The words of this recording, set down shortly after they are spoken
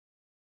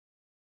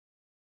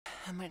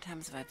How many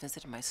times have I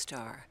visited my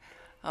star?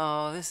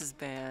 Oh, this is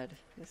bad.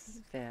 This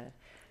is bad.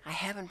 I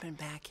haven't been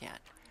back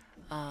yet.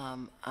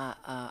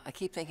 I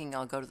keep thinking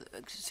I'll go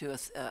to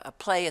a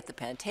play at the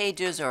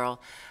Pantages, or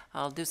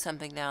I'll do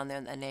something down there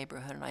in the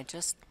neighborhood, and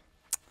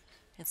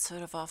it's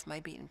sort of off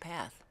my beaten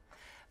path.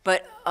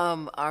 But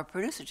our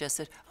producer just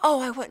said, "Oh,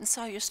 I went and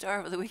saw your star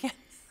over the weekend."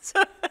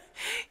 So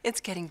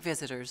it's getting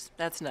visitors.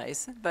 That's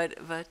nice, but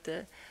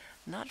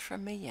not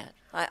from me yet.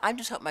 I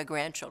just hope my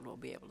grandchildren will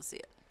be able to see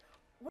it.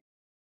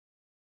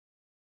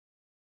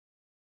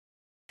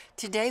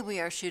 Today we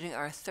are shooting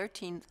our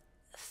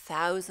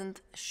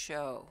 13,000th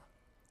show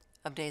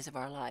of Days of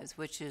Our Lives,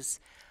 which is,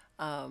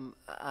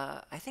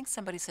 I think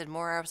somebody said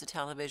more hours of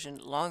television,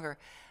 longer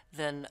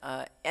than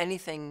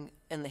anything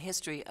in the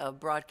history of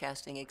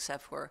broadcasting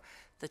except for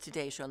the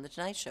Today Show and the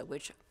Tonight Show,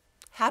 which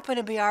happen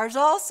to be ours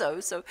also.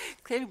 So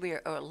clearly we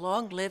are a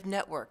long-lived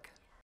network.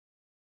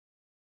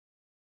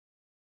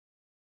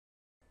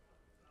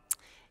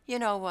 You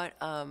know what?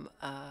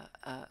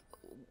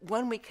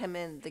 When we come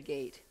in the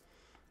gate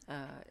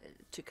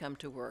to come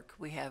to work,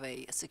 we have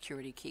a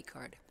security key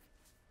card.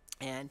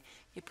 And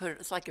you put it,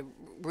 it's like a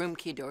room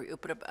key door. You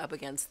put it up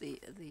against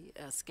the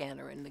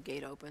scanner, and the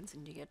gate opens,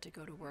 and you get to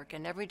go to work.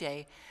 And every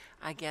day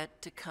I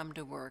get to come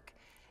to work,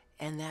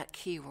 and that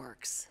key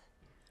works.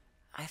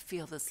 I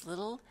feel this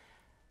little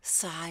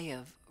sigh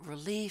of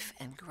relief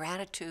and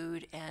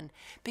gratitude, and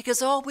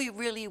because all we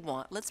really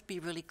want, let's be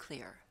really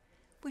clear,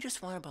 we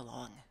just want to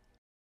belong.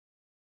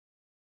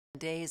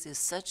 Days is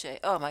such a,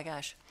 oh my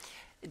gosh,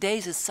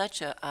 Days is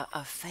such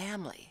a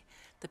family.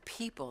 The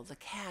people, the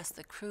cast,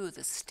 the crew,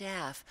 the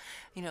staff,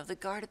 you know, the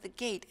guard at the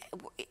gate.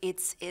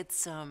 It's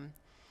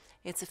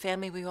a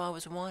family we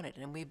always wanted,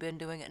 and we've been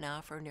doing it now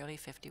for nearly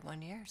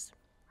 51 years.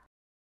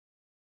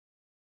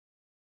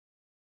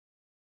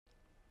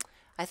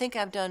 I think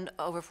I've done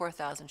over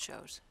 4,000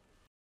 shows.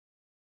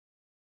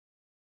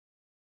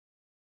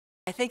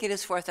 I think it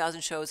is 4,000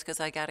 shows because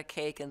I got a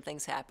cake and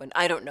things happen.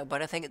 I don't know,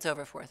 but I think it's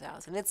over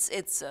 4,000.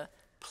 It's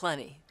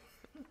plenty.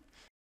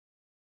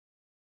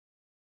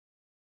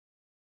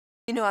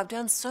 You know, I've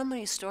done so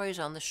many stories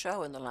on the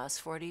show in the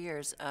last 40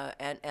 years,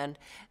 and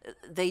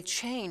they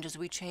change as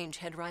we change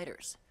head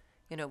writers.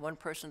 You know, one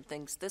person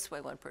thinks this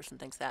way, one person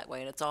thinks that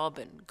way, and it's all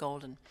been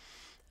golden.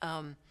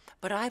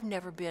 But I've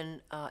never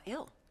been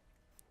ill.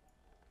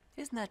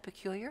 Isn't that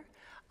peculiar?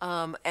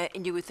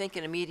 And you would think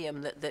in a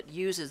medium that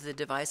uses the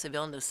device of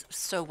illness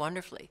so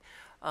wonderfully.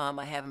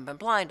 I haven't been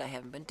blind, I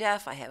haven't been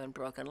deaf, I haven't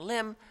broken a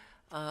limb.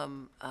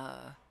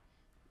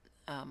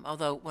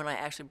 Although when I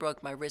actually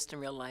broke my wrist in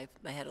real life,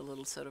 I had a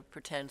little sort of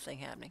pretend thing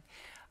happening.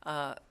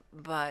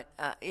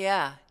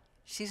 Yeah,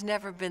 she's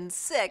never been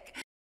sick.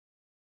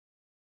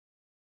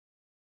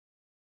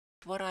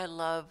 What I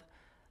love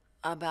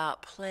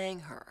about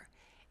playing her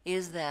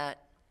is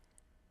that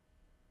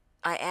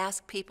I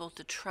ask people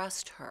to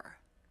trust her,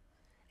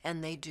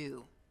 and they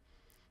do.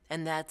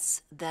 And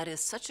that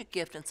is such a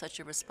gift and such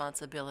a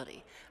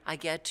responsibility. I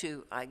get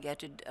to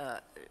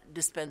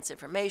dispense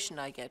information.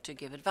 I get to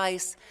give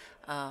advice.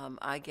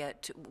 I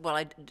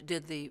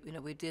did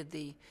we did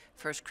the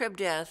first crib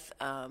death.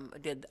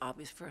 Did the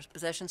obvious first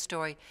possession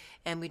story,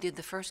 and we did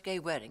the first gay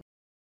wedding.